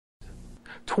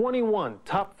21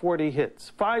 top 40 hits,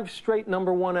 5 straight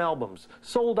 #1 albums,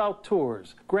 sold-out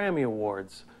tours, Grammy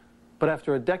Awards. But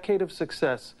after a decade of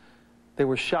success, they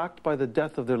were shocked by the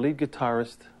death of their lead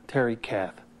guitarist, Terry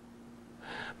Kath.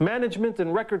 Management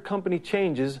and record company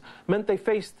changes meant they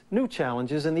faced new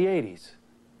challenges in the 80s.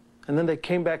 And then they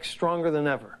came back stronger than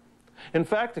ever. In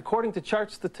fact, according to chart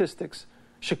statistics,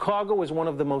 Chicago is one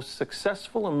of the most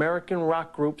successful American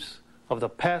rock groups of the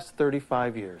past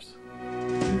 35 years.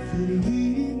 If you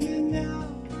leave me now,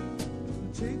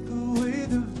 take away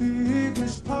the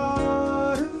biggest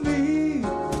part of me.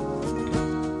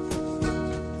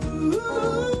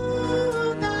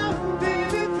 Ooh, now,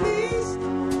 baby, please.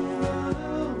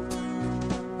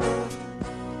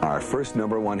 Our first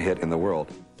 #1 hit in the world.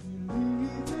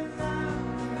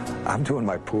 I'm doing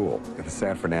my pool in the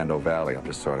San Fernando Valley. I'm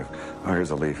just sort of, oh,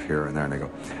 here's a leaf here and there, and they go,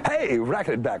 hey,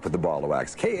 racking it back with the ball of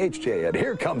wax, KHJ, and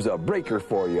here comes a breaker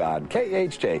for you on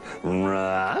KHJ.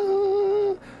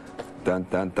 Dun,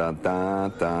 dun, dun,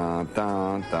 dun, dun,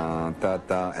 dun, dun, dun,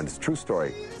 dun. And it's a true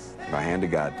story. My hand to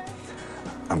God.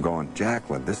 I'm going,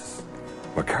 Jacqueline,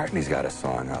 McCartney's got a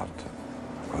song out.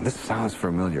 I'm going, this sounds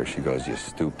familiar. She goes, you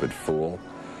stupid fool.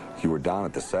 You were down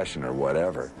at the session or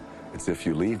whatever. It's If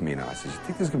You Leave Me Now. I said, you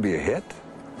think this is going to be a hit?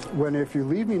 When If You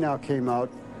Leave Me Now came out,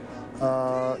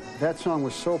 that song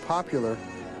was so popular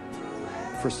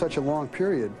for such a long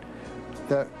period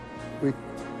that we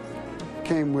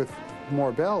came with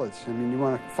more ballads. I mean, you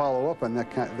want to follow up on that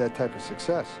type of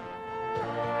success.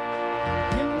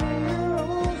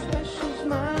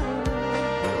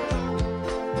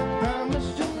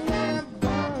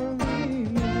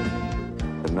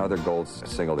 Another gold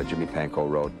single that Jimmy Pankow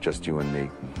wrote, Just You and Me.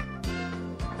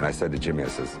 And I said to Jimmy, I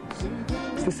says,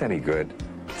 is this any good?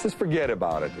 He says, forget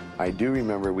about it. I do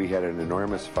remember we had an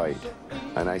enormous fight,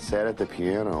 and I sat at the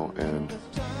piano, and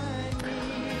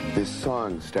this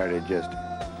song started just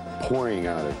pouring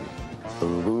out of me.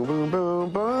 Boom, boom, boom,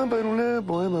 boom, boom, boom, boom,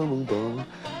 boom, boom, boom.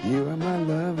 You are my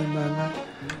love and my life.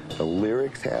 The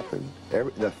lyrics happened.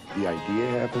 The idea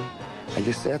happened. I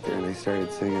just sat there and I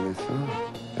started singing this song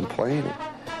and playing it.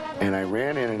 And I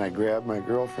ran in and I grabbed my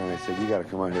girlfriend. I said, you got to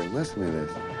come out here and listen to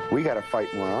this. We got to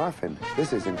fight more often.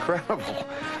 This is incredible.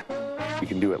 We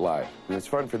can do it live. And it's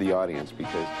fun for the audience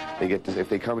because they get to, if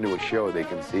they come to a show, they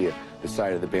can see the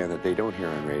side of the band that they don't hear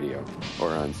on radio or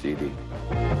on CD.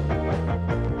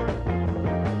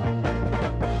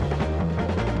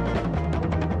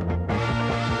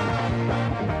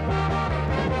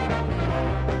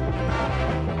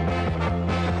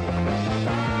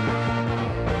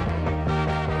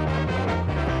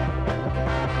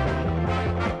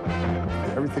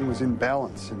 Everything was in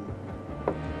balance, and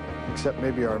except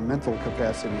maybe our mental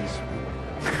capacities.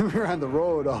 We were on the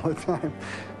road all the time,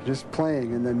 just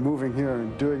playing and then moving here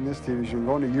and doing this TV show, and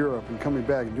going to Europe and coming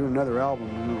back and doing another album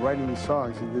and writing these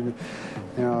songs. And,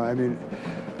 you know, I mean,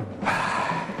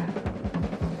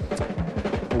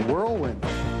 a whirlwind.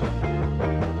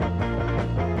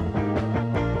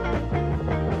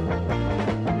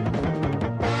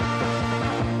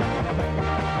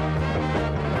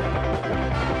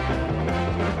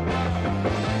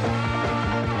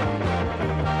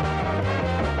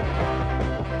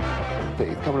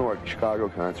 They come to our Chicago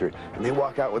concert and they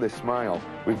walk out with a smile.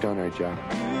 We've done our job.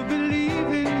 You believe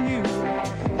in you,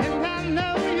 and I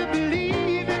know you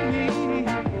believe in me.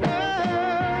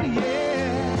 Oh,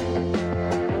 yeah.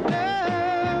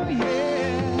 Oh,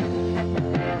 yeah.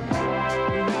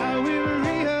 Now we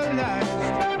realize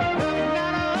we're not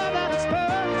all that it's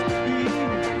supposed to be.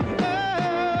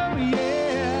 Oh,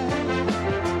 yeah.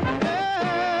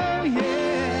 Oh,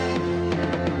 yeah.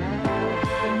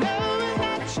 Knowing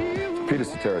that you. Peter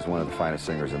Cetera is one of the finest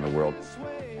singers in the world.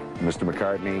 Mr.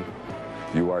 McCartney,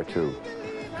 you are too,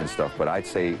 and stuff. But I'd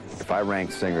say if I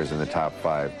ranked singers in the top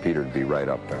 5, Peter'd be right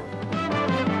up there.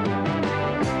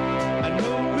 I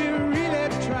know we really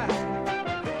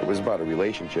tried. It was about a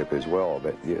relationship as well,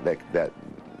 but that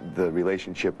the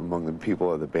relationship among the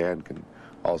people of the band can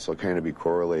also kind of be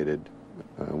correlated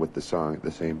with the song at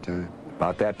the same time.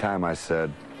 About that time, I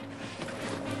said,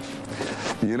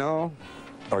 you know,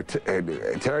 or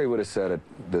Terry would have said it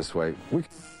this way, we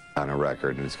on a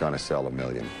record and it's going to sell 1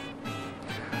 million.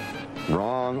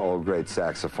 Wrong, old great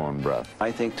saxophone breath.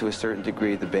 I think to a certain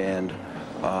degree the band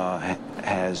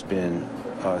has been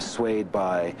swayed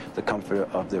by the comfort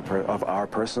of our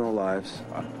personal lives,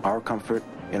 our comfort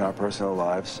in our personal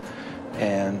lives,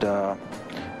 and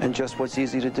just what's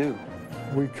easy to do.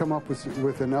 We come up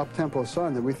with an up-tempo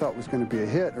song that we thought was going to be a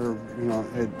hit, or, you know,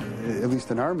 at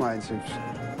least in our minds,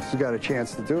 it's got a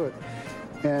chance to do it.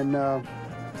 And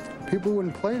people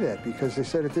wouldn't play that because they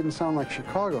said it didn't sound like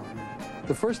Chicago.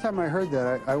 The first time I heard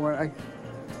that, I went,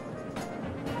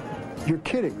 You're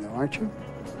kidding, though, aren't you?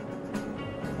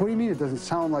 What do you mean it doesn't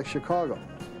sound like Chicago?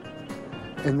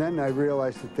 And then I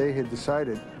realized that they had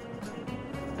decided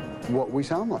what we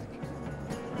sound like.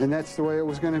 And that's the way it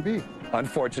was going to be.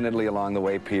 Unfortunately, along the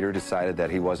way, Peter decided that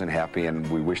he wasn't happy, and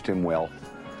we wished him well.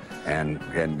 And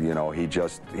you know, he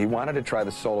wanted to try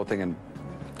the solo thing, and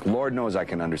Lord knows I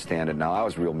can understand it now. I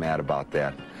was real mad about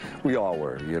that. We all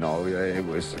were, you know. It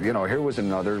was, you know, here was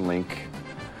another link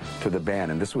to the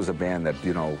band, and this was a band that,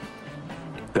 you know,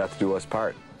 death do us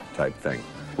part type thing.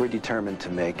 We're determined to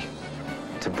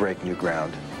break new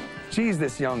ground. Geez,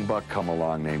 this young buck come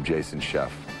along named Jason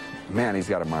Sheff. Man, he's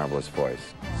got a marvelous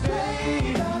voice.